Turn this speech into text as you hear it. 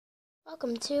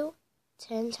Welcome to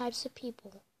 10 types of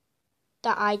people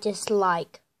that I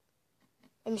dislike.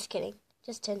 I'm just kidding.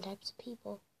 Just 10 types of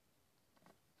people.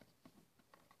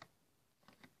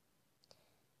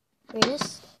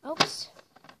 Greatest. Oops.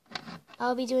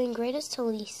 I'll be doing greatest to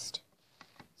least.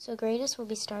 So greatest will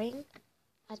be starting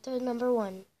at the number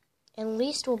 1. And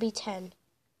least will be 10.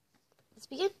 Let's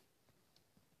begin.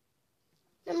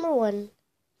 Number 1.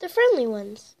 The friendly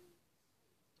ones.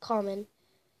 Common.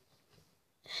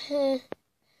 Okay,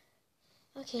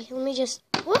 let me just...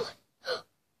 Whoa!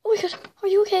 Oh my god, are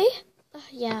you okay?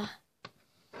 Yeah.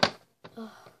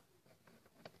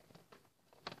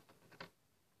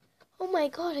 Oh my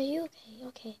god, are you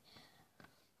okay?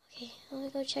 Okay, let me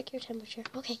go check your temperature.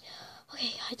 Okay,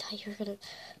 I thought you were gonna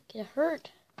get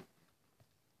hurt.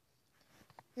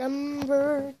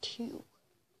 Number 2.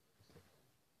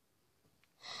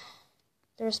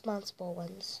 The responsible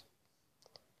ones.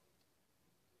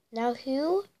 Now,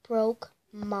 who broke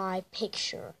my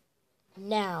picture?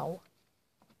 Now.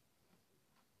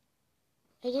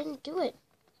 I didn't do it.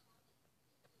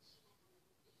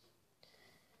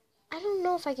 I don't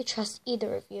know if I could trust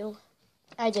either of you.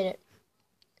 I did it.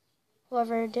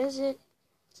 Whoever does it,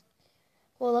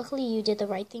 well, luckily you did the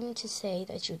right thing to say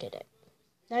that you did it.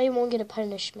 Now you won't get a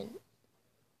punishment.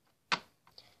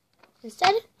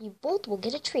 Instead, you both will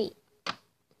get a treat.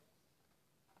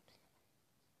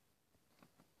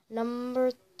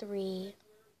 Number 3.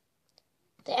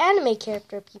 The anime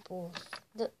character people.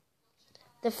 The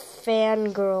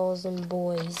fangirls and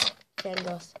boys.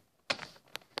 Fangirls.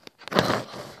 Oh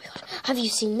my god. Have you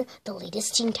seen the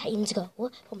latest Teen Titans Go?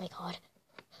 Oh my god.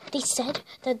 They said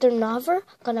that they're never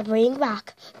gonna bring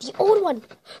back the old one.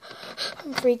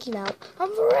 I'm freaking out.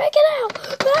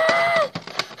 Ah!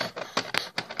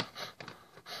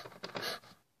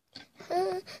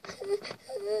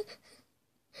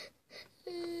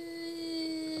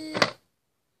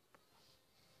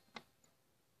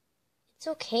 It's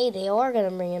okay, they are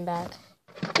gonna bring him back.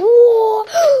 Ooh,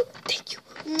 thank you.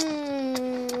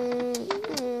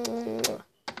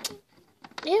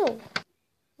 Ew.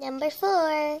 Number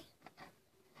 4.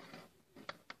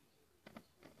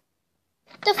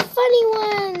 The funny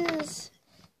ones.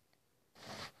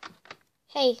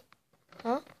 Hey.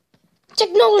 Huh?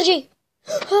 Technology.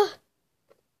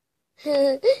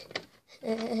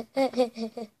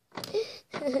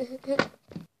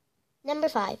 Number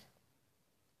 5.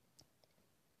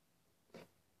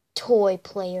 Toy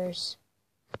players.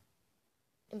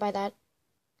 And by that,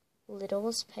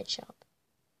 Littlest Pet Shop.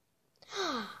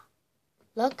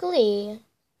 Luckily,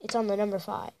 it's on the number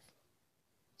 5.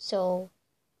 So,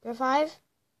 number 5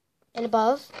 and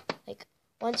above, like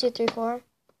 1, 2, 3, 4,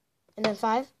 and then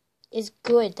 5 is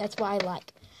good. That's what I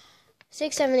like.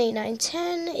 6, 7, 8, 9,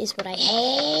 10 is what I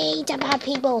hate about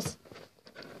people.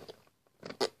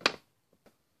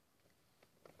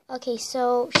 Okay,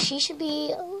 so she should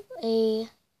be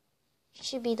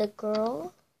the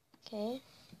girl. Okay.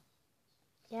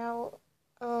 Now,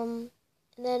 and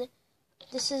then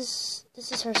this is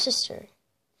her sister.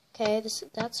 Okay,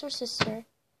 that's her sister.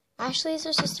 Ashley is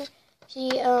her sister.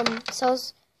 She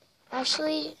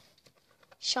Ashley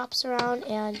shops around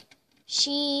and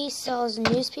she sells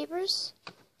newspapers.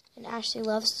 And Ashley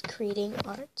loves creating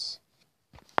art.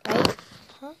 Right?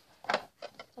 Huh?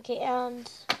 Okay, and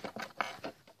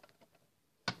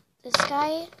this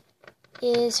guy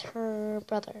is her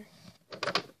brother.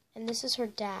 And this is her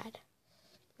dad.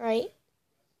 Right?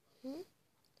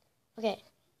 Okay.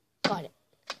 Got it.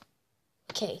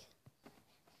 Okay.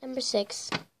 Number 6.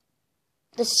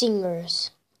 The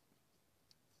singers.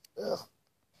 Ugh.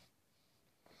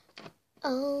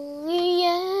 Oh,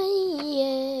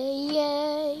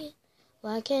 yeah.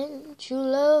 Why can't you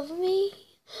love me?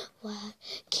 Why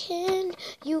can't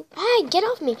you... Hey, get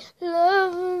off me.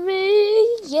 Love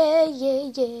me. Yeah.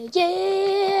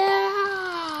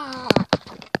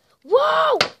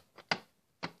 Whoa!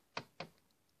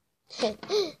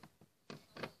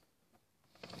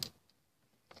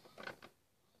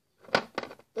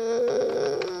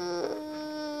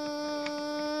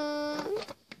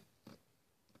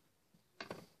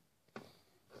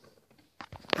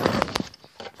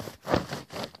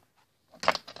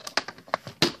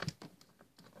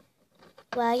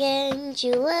 Why can't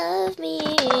you love me?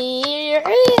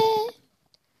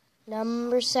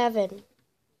 Number 7.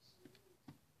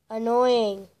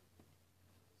 Annoying.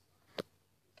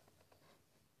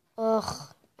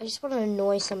 Ugh. I just want to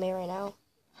annoy somebody right now.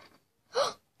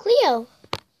 Cleo!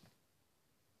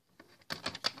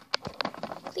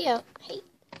 Cleo, hey.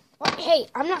 What? Hey,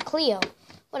 I'm not Cleo.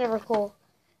 Whatever, cool.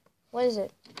 What is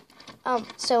it?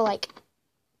 So, like...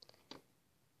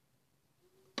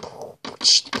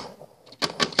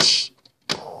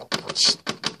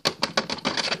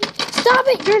 Stop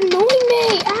it! You're annoying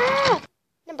me! Ah!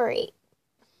 Number 8.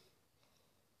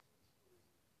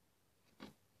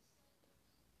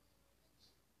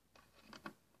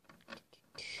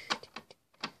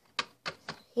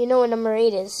 You know what number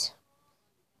 8 is.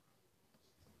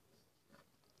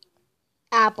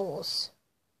 Apples.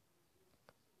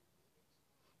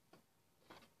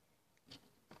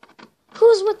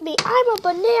 Who's with me? I'm a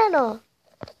banana.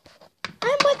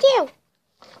 I'm with you.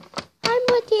 I'm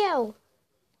with you.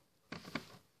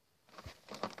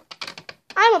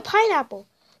 I'm a pineapple.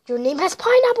 Your name has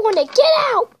pineapple in it. Get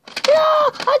out! No!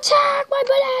 Attack my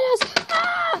bananas!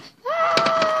 Ah!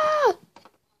 Ah!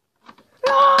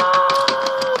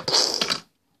 Ah!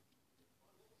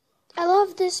 I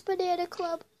love this banana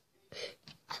club.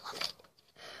 I love it.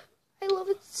 I love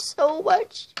it so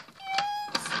much.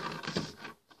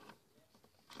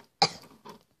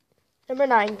 Number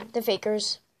 9, the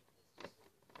fakers.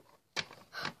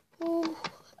 Ooh.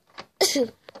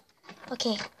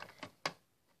 Okay.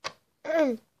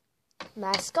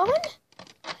 Mask on.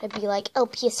 I'd be like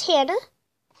LPS Hannah.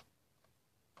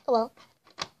 Oh well.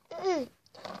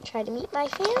 Try to meet my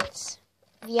fans.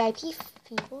 VIP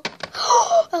people.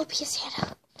 LPS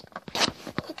Hannah.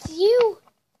 It's you.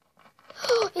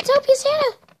 It's LPS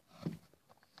Hannah.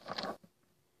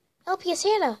 LPS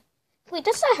Hannah. Wait,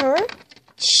 that's not her.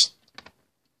 Shh.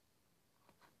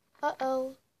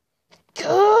 Uh-oh.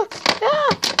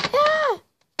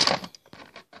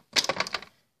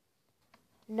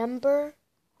 Number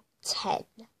 10.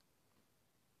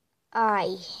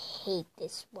 I hate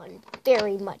this one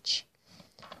very much.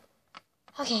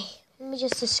 Okay, let me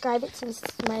just describe it since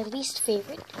it's my least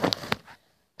favorite.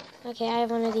 Okay, I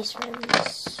have one of these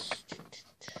friends.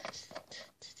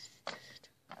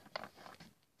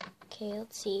 Okay,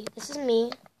 let's see. This is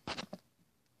me.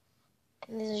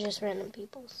 And these are just random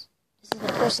people's. This is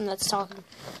the person that's talking.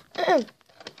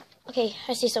 Okay,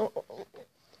 I see some.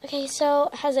 Okay, so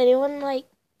has anyone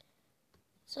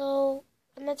So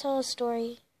I'm gonna tell a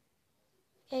story.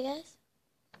 Okay, guys?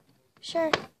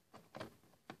 Sure.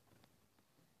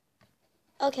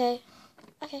 Okay.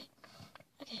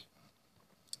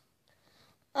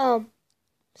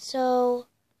 So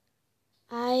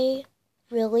I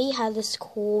really had this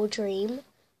cool dream.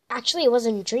 Actually, it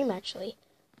wasn't a dream, actually.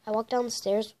 I walked down the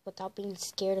stairs without being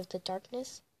scared of the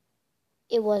darkness.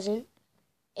 It wasn't.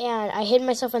 And I hid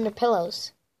myself under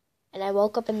pillows. And I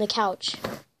woke up in the couch.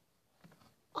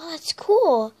 Oh, that's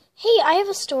cool. Hey, I have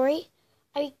a story.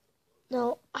 I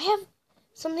have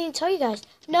something to tell you guys.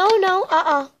 No,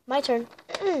 my turn.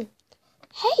 Hey.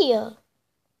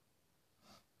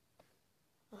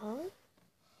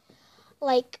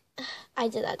 I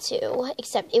did that too,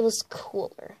 except it was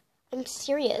cooler. I'm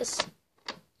serious.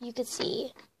 You could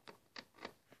see.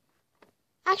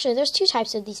 Actually, there's 2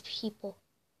 types of these people.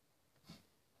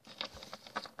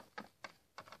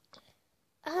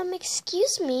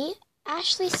 Excuse me,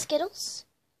 Ashley Skittles?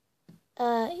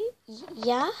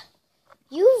 Yeah?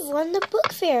 You've won the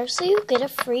book fair, so you get a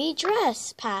free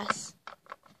dress pass.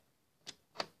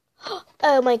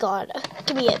 Oh my god.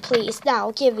 Give me it, please.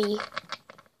 Now, give me.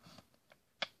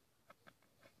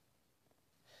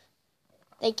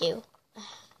 Thank you.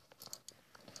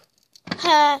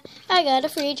 Ha! I got a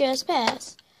free dress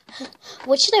pass.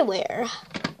 What should I wear?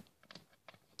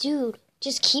 Dude,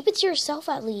 just keep it to yourself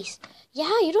at least.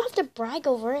 Yeah, you don't have to brag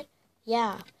over it.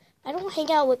 Yeah, I don't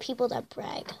hang out with people that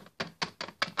brag.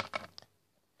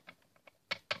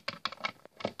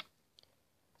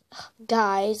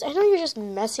 Guys, I know you're just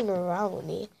messing around with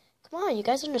me. Come on, you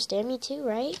guys understand me too,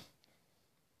 right?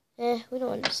 We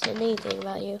don't understand anything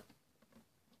about you.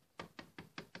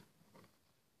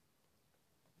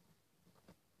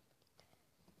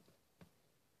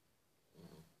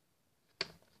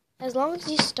 As long as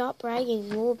you stop bragging,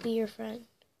 we'll be your friend.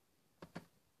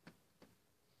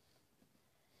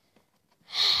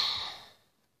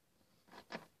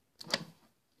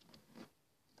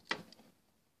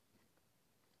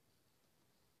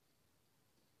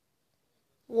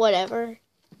 Whatever.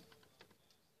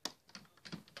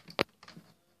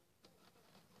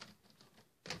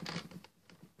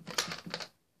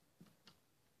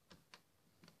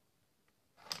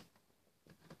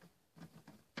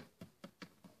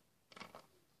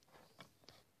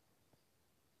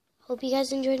 Hope you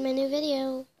guys enjoyed my new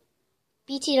video.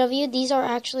 BTW, these are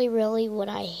actually really what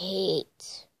I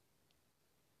hate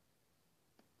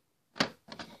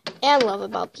and love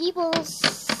about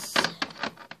Peoples.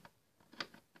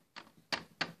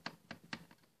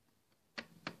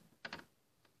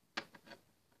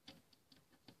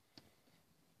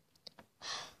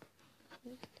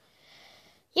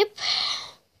 Yep.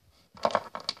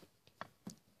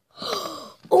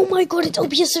 Oh Oh my god, it's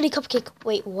obesity cupcake.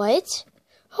 Wait, what?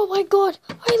 Oh my god,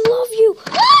 I love you.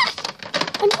 Ah!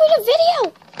 I'm doing a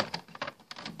video.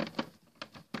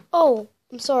 Oh,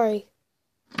 I'm sorry.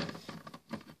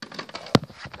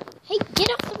 Hey, get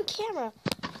off the camera.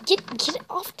 Get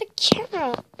off the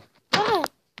camera. Ah.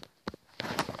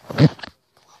 How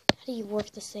do you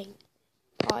work this thing?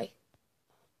 Bye.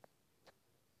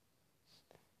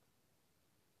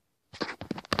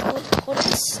 Hold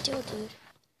it still, dude.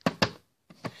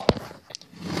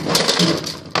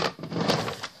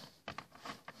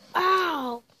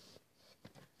 Ow!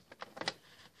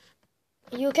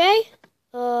 Are you okay?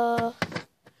 Hope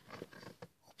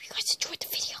you guys enjoyed the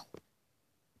video.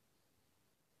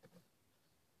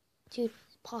 Dude,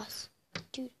 pause.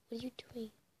 Dude, what are you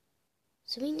doing?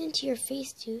 Zooming into your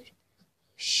face, dude.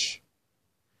 Shh.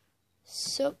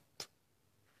 Sup,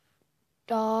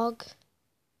 dog.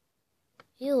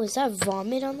 Ew, is that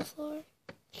vomit on the floor?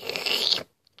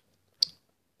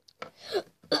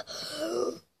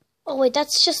 Oh wait,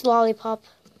 that's just lollipop.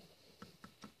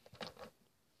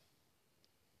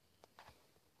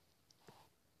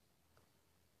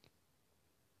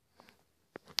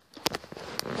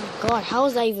 Oh god, how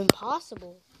is that even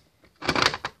possible?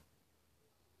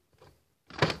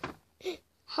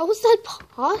 How is that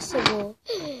possible?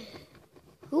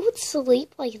 Who would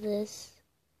sleep like this?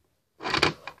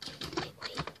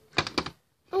 Wait.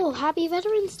 Oh, happy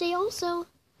Veterans Day also.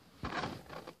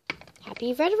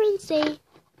 Happy Veterans Day.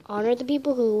 Honor the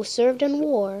people who served in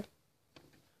war.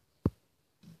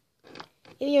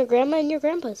 Even your grandma and your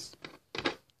grandpas.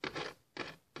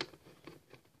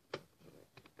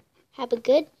 Have a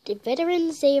good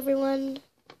Veterans Day, everyone.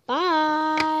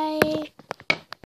 Bye.